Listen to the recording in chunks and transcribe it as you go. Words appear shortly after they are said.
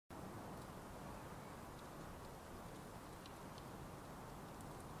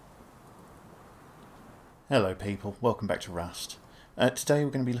Hello people, welcome back to Rust. Today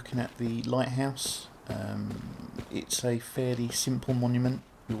we're going to be looking at the Lighthouse. It's a fairly simple monument.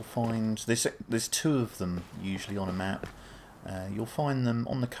 You'll find there's two of them usually on a map. You'll find them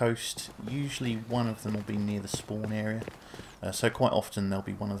on the coast. Usually one of them will be near the spawn area. So quite often they'll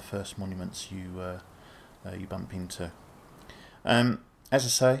be one of the first monuments you bump into. As I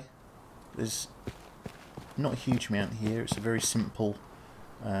say, there's not a huge amount here. It's a very simple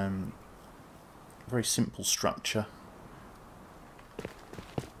structure.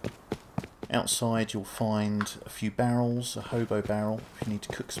 Outside you'll find a few barrels, a hobo barrel if you need to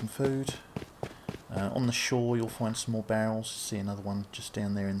cook some food. On the shore you'll find some more barrels, see another one just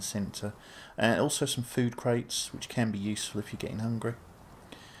down there in the centre. Also some food crates which can be useful if you're getting hungry.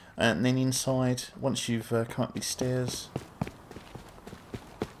 And then inside, once you've come up these stairs,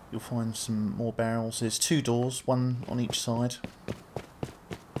 you'll find some more barrels. There's two doors, one on each side.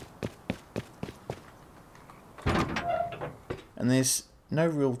 And there's no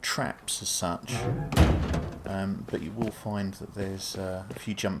real traps as such, but you will find that there's a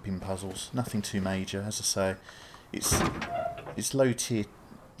few jumping puzzles. Nothing too major, as I say. It's low tier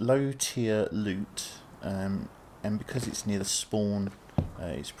loot, and because it's near the spawn,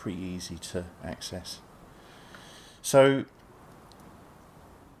 it's pretty easy to access. So,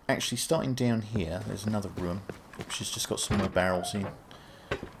 actually, starting down here, there's another room which has just got some more barrels in.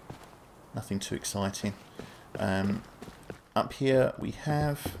 Nothing too exciting. Up here we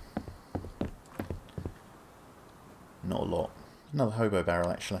have not a lot. Another hobo barrel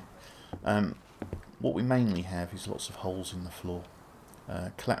actually. What we mainly have is lots of holes in the floor,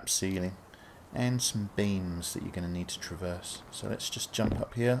 collapsed ceiling, and some beams that you're going to need to traverse. So let's just jump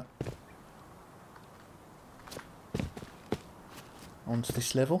up here onto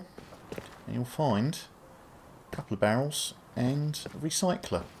this level, and you'll find a couple of barrels and a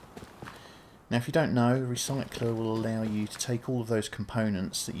recycler. Now if you don't know, a recycler will allow you to take all of those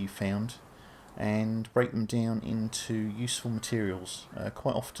components that you found and break them down into useful materials,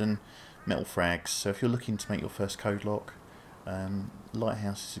 quite often metal frags. So if you're looking to make your first code lock,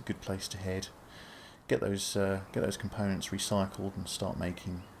 Lighthouse is a good place to head. Get those components recycled and start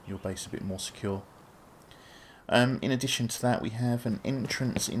making your base a bit more secure. In addition to that, we have an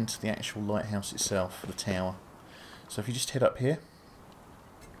entrance into the actual lighthouse itself, the tower. So if you just head up here,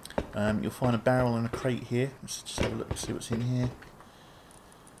 you'll find a barrel and a crate here. Let's just have a look and see what's in here.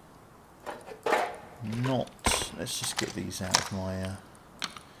 Let's just get these out of my,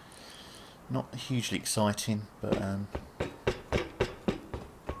 not hugely exciting, but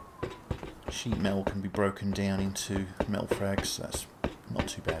sheet metal can be broken down into metal frags, so that's not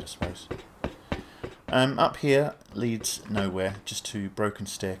too bad I suppose. Up here leads nowhere, just to broken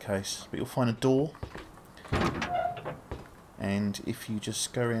staircase, but you'll find a door. And if you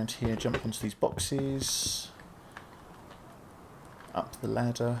just go around here, jump onto these boxes, up the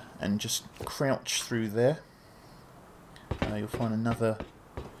ladder, and just crouch through there, you'll find another...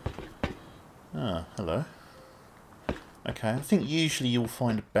 Ah, hello. Okay, I think usually you'll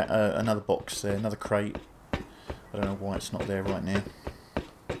find another box there, another crate. I don't know why it's not there right now.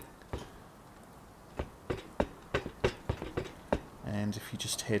 And if you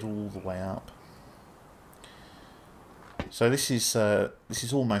just head all the way up. So this is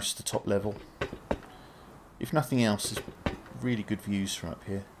almost the top level. If nothing else, there's really good views from up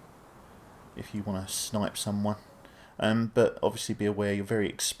here if you want to snipe someone. But obviously be aware you're very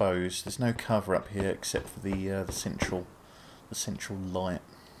exposed. There's no cover up here except for the central light.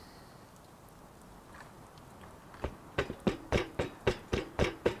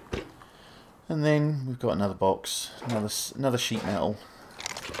 And then we've got another box, another sheet metal,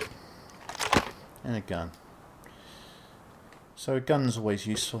 and a gun. So a gun's always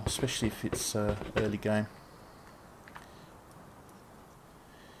useful, especially if it's early game.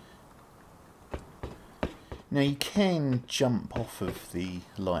 Now you can jump off of the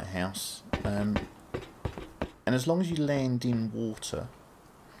lighthouse, and as long as you land in water,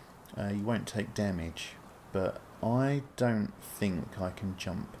 you won't take damage. But I don't think I can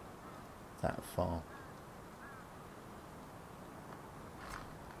jump that far.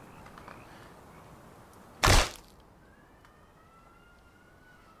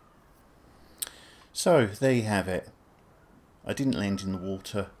 So, there you have it. I didn't land in the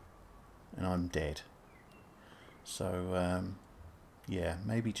water, and I'm dead. So, yeah,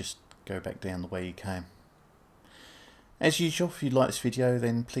 maybe just go back down the way you came. As usual, if you like this video,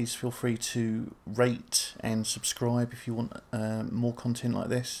 then please feel free to rate and subscribe if you want more content like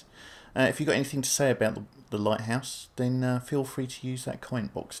this. If you've got anything to say about the Lighthouse, then feel free to use that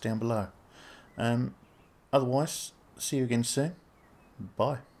comment box down below. Otherwise, see you again soon.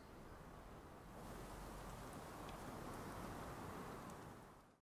 Bye.